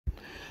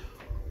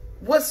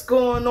What's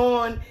going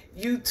on,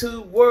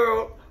 YouTube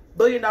world?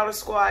 Billion Dollar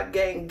Squad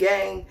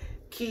gang,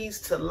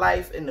 keys to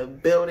life in the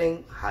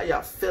building. How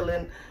y'all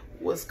feeling?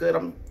 What's good?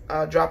 I'm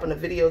dropping a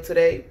video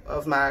today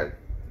of my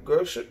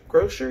grocery,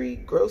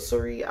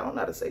 I don't know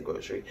how to say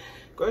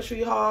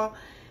grocery haul.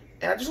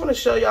 And I just want to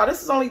show y'all,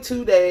 this is only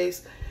 2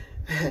 days.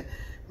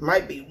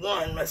 Might be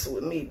one messing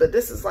with me, but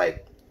this is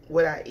like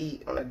what I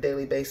eat on a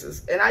daily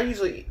basis. And I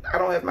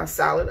don't have my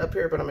salad up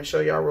here, but I'm gonna show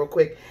y'all real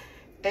quick.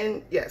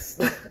 And yes,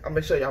 I'm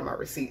gonna show y'all my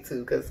receipt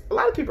too, because a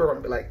lot of people are gonna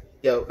be like,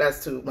 yo,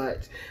 that's too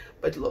much.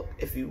 But look,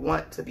 if you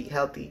want to be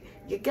healthy,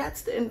 you got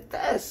to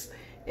invest.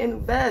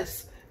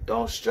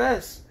 Don't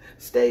stress.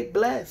 Stay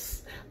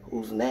blessed.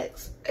 Who's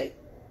next? Hey.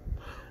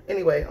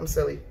 Anyway, I'm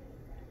silly.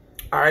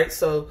 All right,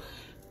 so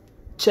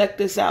check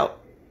this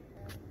out.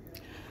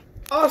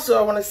 Also,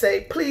 I want to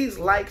say, please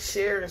like,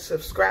 share, and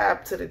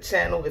subscribe to the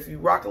channel. If you're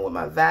rocking with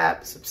my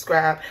vibe,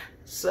 subscribe.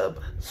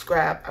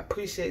 I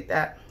appreciate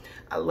that.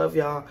 I love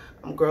y'all.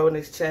 I'm growing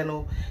this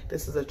channel.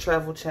 This is a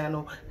travel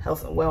channel,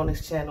 health and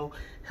wellness channel,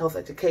 health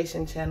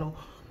education channel.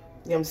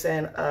 You know what I'm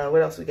saying?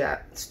 What else we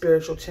got?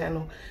 Spiritual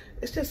channel.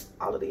 It's just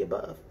all of the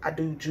above. I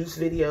do juice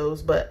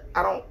videos, but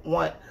I don't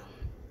want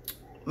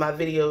my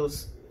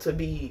videos to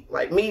be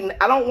like me.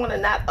 I don't want to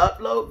not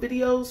upload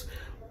videos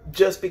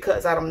just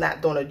because I'm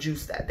not doing a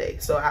juice that day.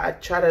 So I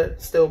try to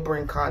still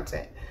bring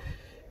content.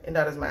 And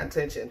that is my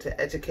intention, to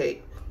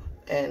educate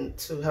and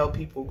to help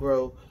people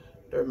grow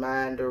their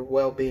mind, their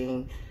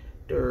well-being,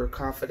 their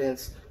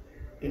confidence,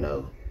 you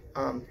know,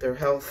 their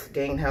health,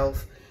 gain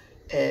health,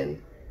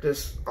 and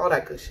just all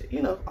that good shit,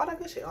 you know, all that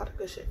good shit.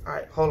 All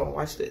right, hold on,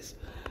 watch this.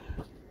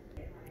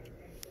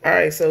 All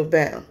right, so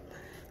bam.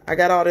 I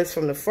got all this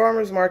from the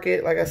farmer's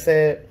market. Like I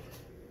said,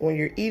 when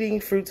you're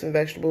eating fruits and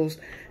vegetables,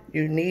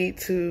 you need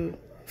to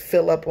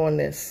fill up on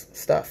this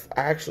stuff.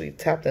 I actually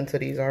tapped into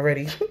these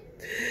already.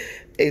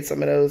 Ate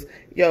some of those.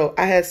 Yo,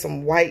 I had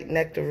some white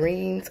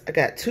nectarines. I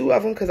got 2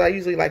 of them because I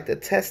usually like to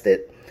test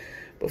it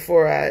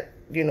before I,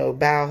 you know,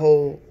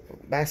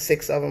 buy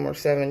 6 of them or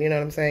 7. You know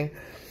what I'm saying?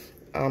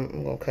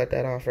 I'm going to cut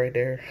that off right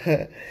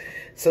there.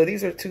 So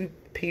these are 2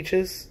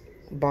 peaches.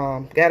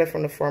 Bomb. Got it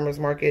from the farmer's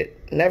market.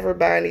 Never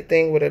buy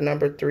anything with a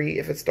number 3.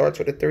 If it starts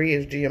with a 3,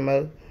 it's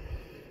GMO.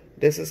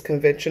 This is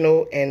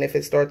conventional. And if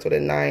it starts with a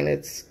 9,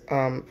 it's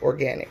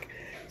organic.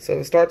 So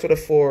if it starts with a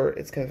 4,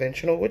 it's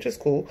conventional, which is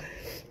cool.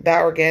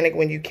 Buy organic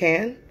when you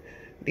can.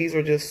 These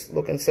are just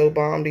looking so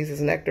bomb. These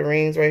is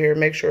nectarines right here.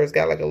 Make sure it's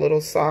got like a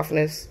little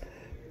softness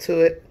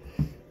to it.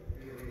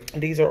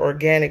 These are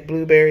organic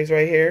blueberries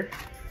right here.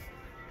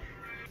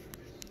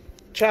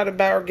 Try to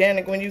buy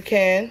organic when you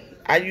can.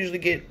 I usually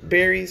get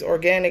berries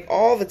organic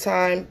all the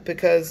time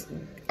because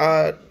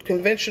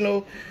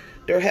conventional,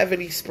 they're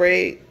heavily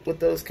sprayed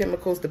with those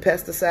chemicals, the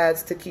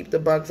pesticides, to keep the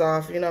bugs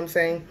off. You know what I'm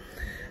saying?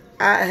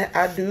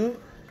 I do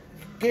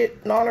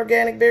get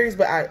non-organic berries,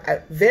 but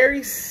I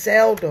very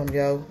seldom,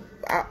 yo.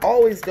 I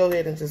always go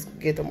ahead and just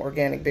get them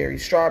organic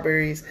berries.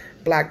 Strawberries,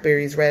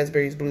 blackberries,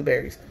 raspberries,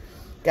 blueberries.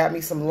 Got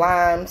me some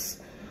limes.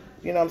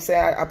 You know what I'm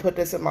saying? I put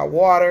this in my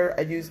water.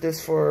 I use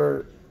this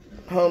for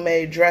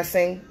homemade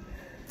dressing.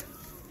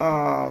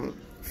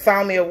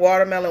 Found me a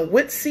watermelon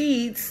with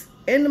seeds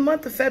in the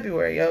month of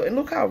February, yo. And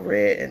look how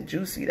red and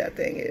juicy that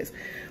thing is.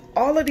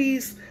 All of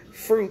these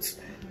fruits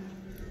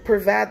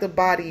provide the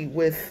body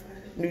with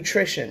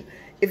nutrition.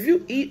 If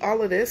you eat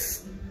all of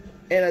this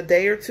in a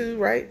day or 2,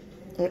 right?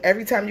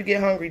 Every time you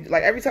get hungry,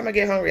 like every time I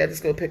get hungry, I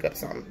just go pick up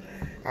something.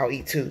 I'll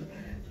eat 2.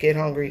 Get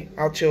hungry,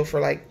 I'll chill for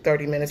like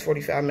 30 minutes,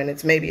 45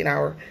 minutes, maybe an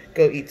hour,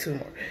 go eat 2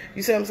 more.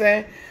 You see what I'm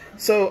saying?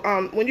 So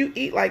when you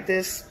eat like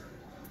this,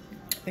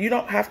 you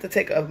don't have to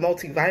take a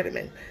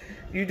multivitamin.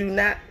 You do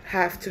not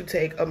have to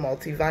take a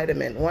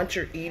multivitamin once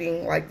you're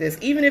eating like this.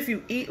 Even if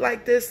you eat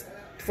like this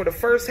for the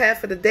first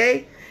half of the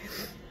day,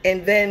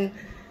 and then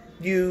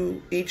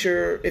you eat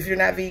if you're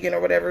not vegan or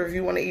whatever, if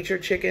you want to eat your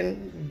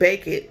chicken,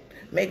 bake it,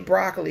 make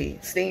broccoli,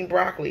 steamed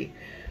broccoli,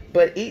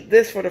 but eat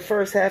this for the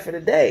first half of the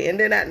day. And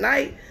then at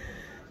night,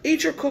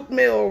 eat your cooked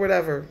meal or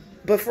whatever.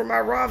 But for my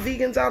raw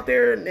vegans out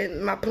there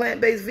and my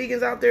plant-based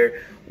vegans out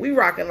there, we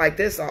rocking like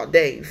this all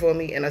day, you feel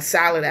me? And a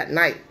salad at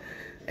night,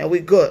 and we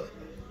good.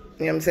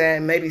 You know what I'm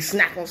saying? Maybe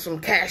snack on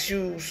some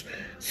cashews,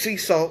 sea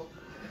salt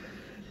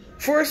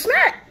for a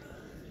snack.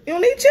 You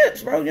don't need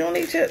chips, bro. You don't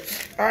need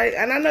chips. All right?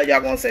 And I know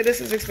y'all gonna say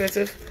this is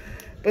expensive,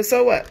 but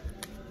so what?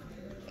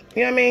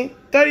 You know what I mean?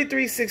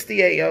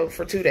 $33.68, yo,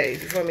 for 2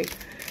 days. You feel me?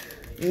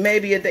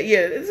 Maybe a day.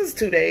 Yeah, this is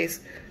 2 days.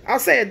 I'll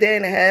say a day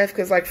and a half,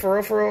 because like for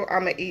real,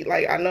 I'm gonna eat,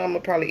 like, I know I'm gonna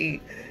probably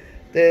eat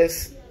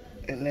this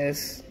and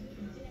this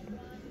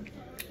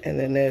and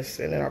then this,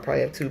 and then I'll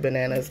probably have 2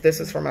 bananas. This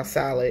is for my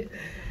salad.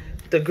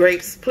 The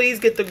grapes, please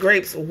get the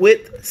grapes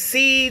with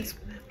seeds.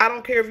 I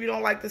don't care if you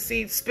don't like the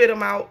seeds, spit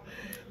them out.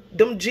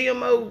 Them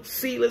GMO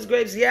seedless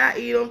grapes, yeah, I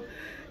eat them.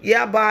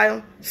 Yeah, I buy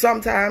them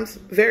sometimes,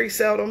 very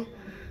seldom,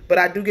 but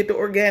I do get the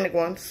organic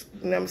ones.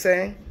 You know what I'm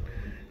saying?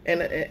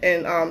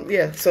 And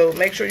yeah, so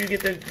make sure you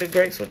get the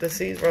grapes with the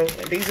seeds, bro.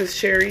 These is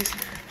cherries.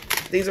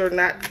 These are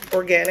not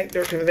organic,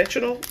 they're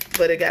conventional,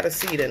 but it got a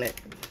seed in it.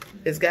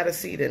 It's got a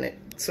seed in it.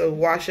 So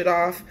wash it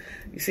off.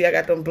 You see I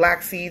got them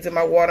black seeds in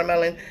my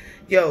watermelon.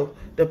 Yo,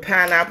 the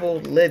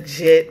pineapple,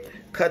 legit.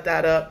 Cut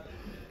that up.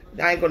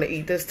 I ain't gonna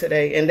eat this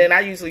today. And then I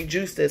usually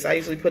juice this. I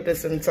usually put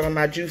this in some of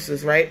my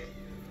juices, right?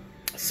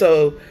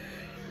 So,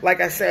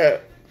 like I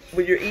said,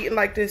 when you're eating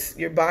like this,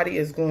 your body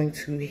is going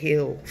to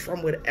heal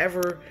from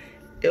whatever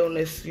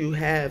illness you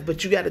have.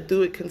 But you got to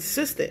do it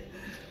consistent.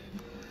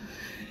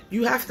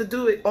 You have to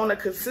do it on a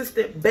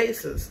consistent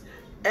basis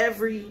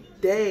every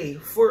day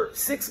for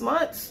 6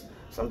 months.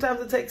 Sometimes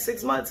it takes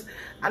 6 months.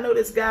 I know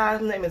this guy,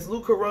 his name is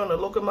Lou Corona.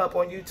 Look him up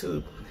on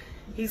YouTube.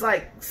 He's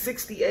like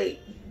 68,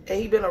 and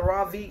he's been a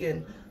raw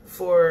vegan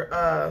for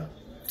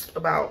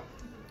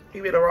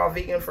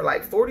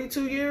like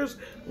 42 years.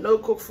 No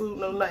cooked food,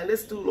 no nothing.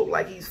 This dude looked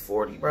like he's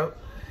 40, bro.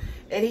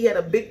 And he had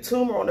a big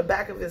tumor on the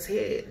back of his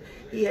head.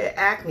 He had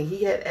acne,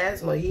 he had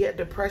asthma, he had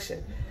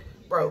depression.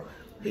 Bro,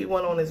 he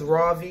went on his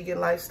raw vegan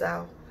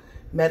lifestyle,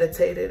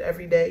 meditated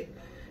every day,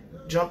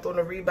 jumped on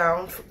a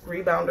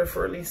rebounder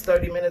for at least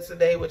 30 minutes a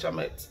day, which I'm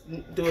going to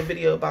do a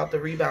video about the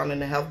rebound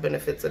and the health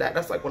benefits of that.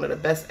 That's like one of the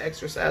best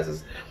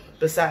exercises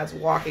besides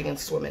walking and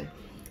swimming,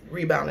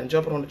 rebounding,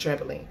 jumping on the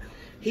trampoline.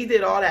 He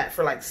did all that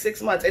for like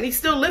 6 months, and he's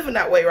still living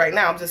that way right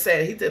now. I'm just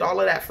saying, he did all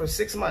of that for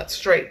 6 months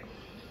straight.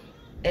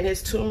 And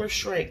his tumor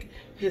shrank,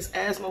 his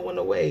asthma went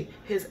away,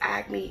 his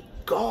acne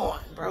gone,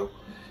 bro.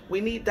 We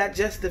need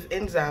digestive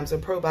enzymes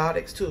and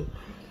probiotics too.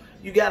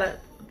 You gotta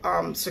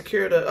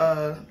secure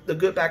the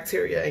good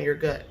bacteria in your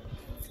gut,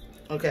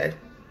 okay?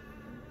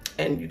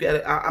 And you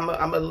gotta, I'm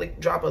gonna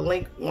drop a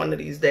link one of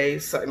these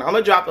days. So, no, I'm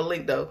gonna drop a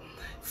link though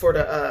for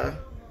the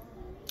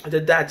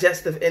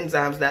digestive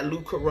enzymes that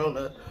Lou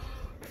Corona,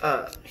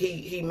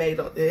 he made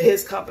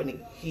his company.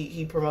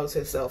 He promotes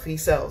himself. He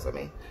sells, I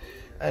mean,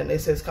 and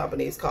it's his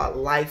company. It's called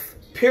Life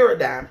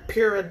Puradyme.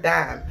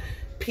 Puradyme,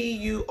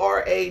 P-U-R-A-D-Y-M-E.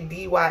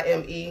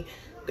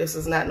 This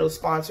is not no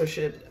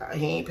sponsorship.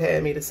 He ain't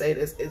paying me to say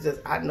this. It's just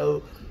I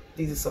know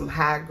these are some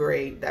high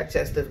grade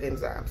digestive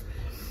enzymes.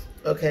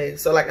 Okay,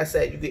 so like I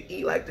said, you can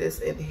eat like this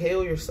and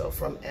heal yourself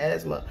from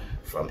asthma,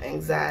 from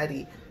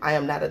anxiety. I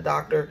am not a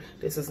doctor.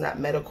 This is not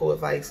medical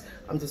advice.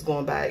 I'm just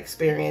going by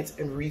experience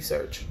and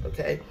research,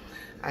 okay?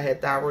 I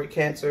had thyroid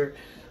cancer.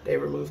 They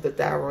removed the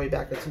thyroid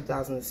back in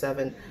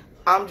 2007.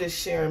 I'm just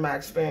sharing my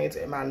experience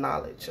and my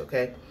knowledge,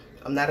 okay?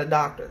 I'm not a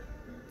doctor,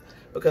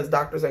 because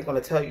doctors ain't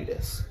gonna tell you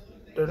this.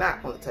 They're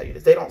not gonna tell you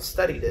this. They don't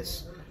study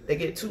this. They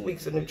get 2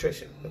 weeks of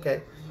nutrition,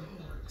 okay?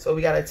 So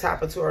we gotta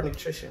tap into our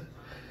nutrition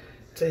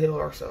to heal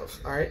ourselves,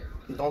 all right?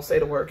 Don't say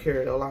the word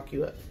cure, it'll lock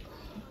you up.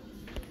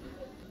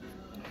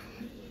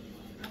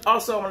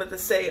 Also, I wanted to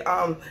say,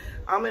 I'm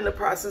in the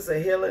process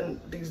of healing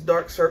these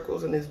dark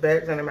circles and these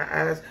bags under my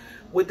eyes.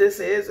 What this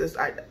is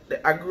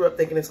I grew up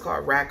thinking it's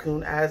called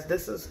raccoon eyes.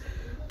 This is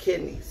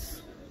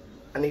kidneys.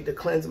 I need to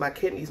cleanse my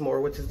kidneys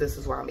more, which is, this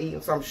is why I'm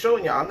eating. So I'm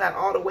showing y'all, I'm not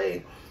all the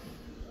way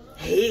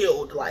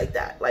healed like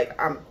that.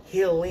 Like, I'm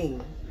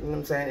healing, you know what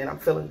I'm saying? And I'm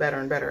feeling better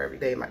and better every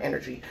day. My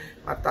energy,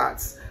 my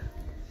thoughts,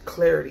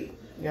 clarity,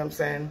 you know what I'm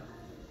saying?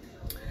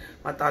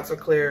 My thoughts are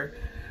clear.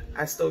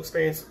 I still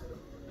experience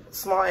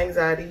small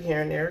anxiety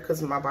here and there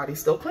because my body's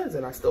still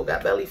cleansing. I still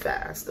got belly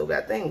fat. I still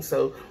got things.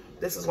 So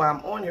this is why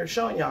I'm on here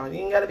showing y'all.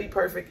 You ain't got to be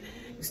perfect.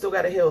 You still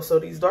got to heal. So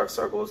these dark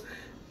circles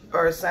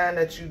are a sign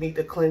that you need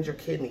to cleanse your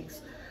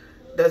kidneys.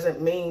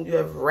 Doesn't mean you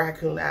have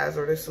raccoon eyes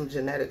or there's some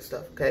genetic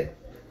stuff, okay?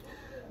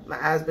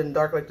 My eyes been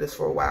dark like this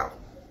for a while,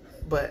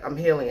 but I'm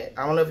healing it.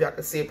 I don't know if y'all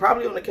can see it.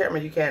 Probably on the camera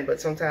you can, but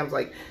sometimes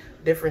like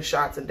different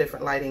shots and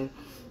different lighting,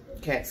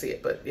 you can't see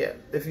it. But yeah,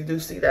 if you do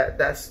see that,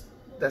 that's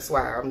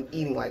why I'm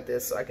eating like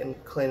this, so I can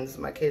cleanse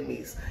my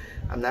kidneys.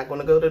 I'm not going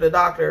to go to the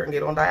doctor and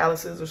get on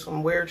dialysis or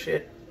some weird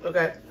shit,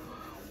 okay?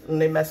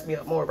 And they mess me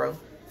up more, bro.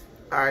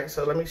 All right,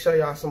 so let me show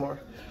y'all some more.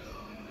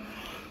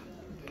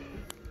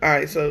 All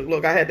right, so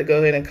look, I had to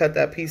go ahead and cut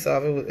that piece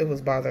off. It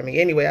was bothering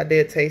me. Anyway, I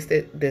did taste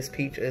it. This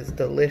peach is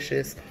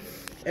delicious.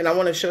 And I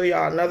want to show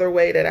y'all another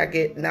way that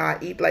I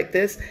eat like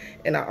this.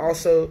 And I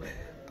also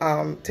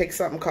take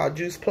something called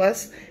Juice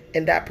Plus,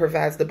 and that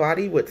provides the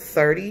body with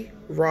 30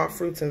 raw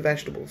fruits and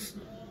vegetables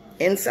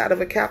inside of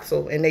a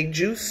capsule. And they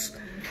Juice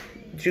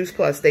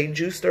Plus, they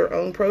juice their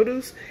own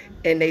produce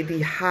and they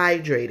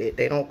dehydrate it.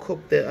 They don't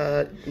cook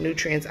the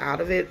nutrients out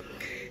of it.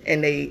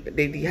 And they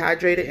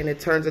dehydrate it, and they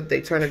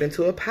turn it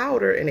into a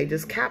powder, and they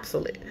just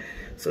capsule it.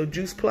 So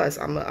Juice Plus,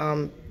 I'm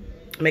gonna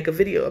make a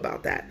video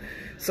about that.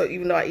 So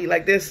even though I eat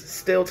like this,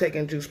 still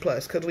taking Juice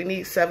Plus, because we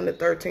need 7 to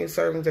 13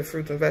 servings of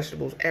fruits and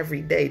vegetables every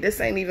day. This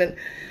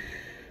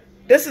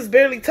is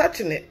barely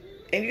touching it,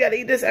 and you got to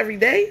eat this every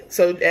day.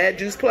 So add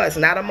Juice Plus,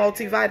 not a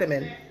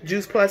multivitamin.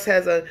 Juice Plus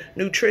has a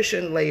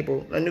nutrition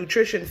label, a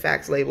nutrition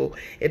facts label.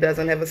 It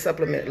doesn't have a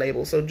supplement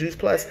label. So Juice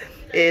Plus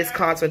is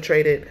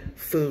concentrated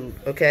food,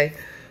 okay?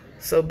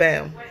 So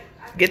bam,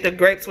 get the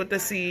grapes with the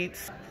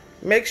seeds.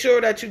 Make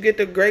sure that you get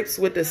the grapes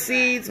with the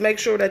seeds. Make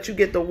sure that you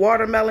get the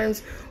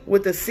watermelons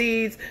with the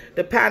seeds.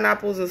 The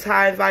pineapples is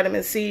high in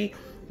vitamin C.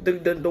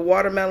 The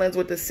watermelons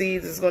with the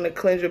seeds is going to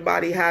cleanse your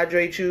body,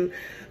 hydrate you.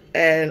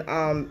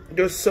 And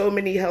there's so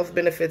many health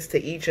benefits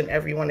to each and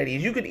every one of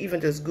these. You could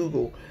even just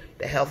Google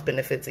the health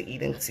benefits of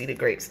eating seeded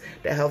grapes,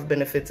 the health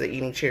benefits of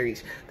eating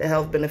cherries, the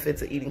health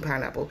benefits of eating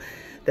pineapple,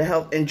 the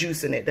health and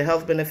juicing it, the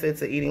health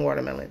benefits of eating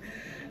watermelon,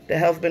 the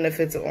health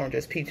benefits of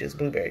oranges, peaches,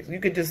 blueberries. You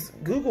could just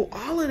Google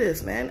all of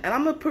this, man. And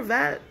I'm going to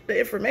provide the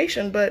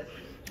information, but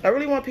I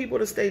really want people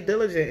to stay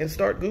diligent and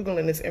start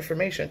Googling this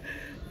information.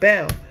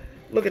 Bam.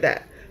 Look at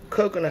that.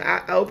 Coconut.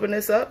 I open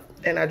this up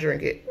and I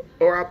drink it.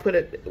 Or I put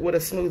it with a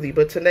smoothie.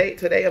 But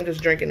today I'm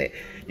just drinking it.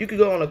 You could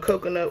go on a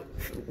coconut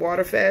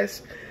water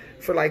fast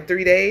for like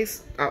 3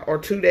 days or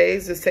 2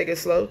 days. Just take it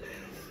slow.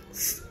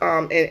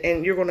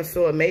 And you're going to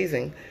feel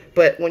amazing.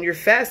 But when you're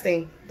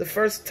fasting, for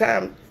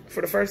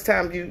the first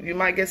time, you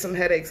might get some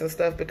headaches and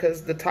stuff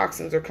because the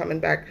toxins are coming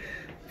back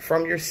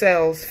from your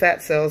cells,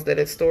 fat cells that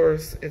it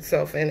stores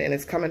itself in, and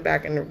it's coming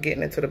back and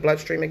getting into the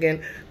bloodstream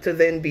again to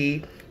then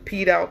be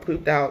peed out,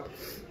 pooped out,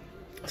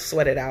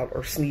 sweated out,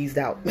 or sneezed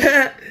out. You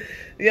know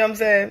what I'm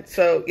saying?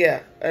 So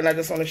yeah, and I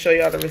just want to show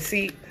y'all the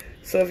receipt.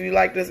 So if you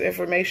like this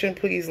information,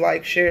 please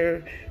like,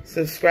 share,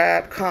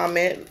 subscribe,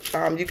 comment.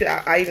 You could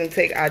I even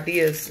take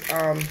ideas.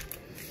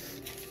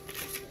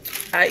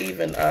 I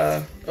even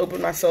open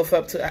myself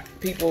up to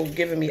people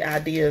giving me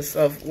ideas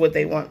of what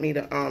they want me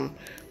to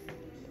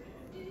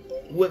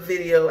what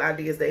video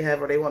ideas they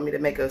have, or they want me to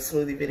make a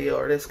smoothie video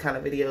or this kind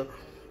of video.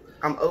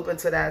 I'm open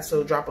to that,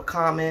 so drop a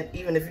comment.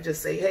 Even if you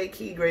just say, hey,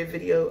 Key, great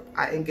video.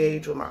 I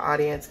engage with my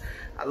audience.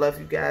 I love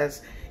you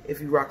guys. If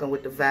you're rocking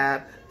with the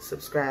vibe,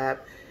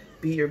 subscribe.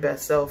 Be your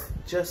best self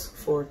just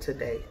for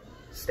today.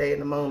 Stay in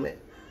the moment.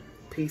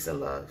 Peace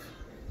and love.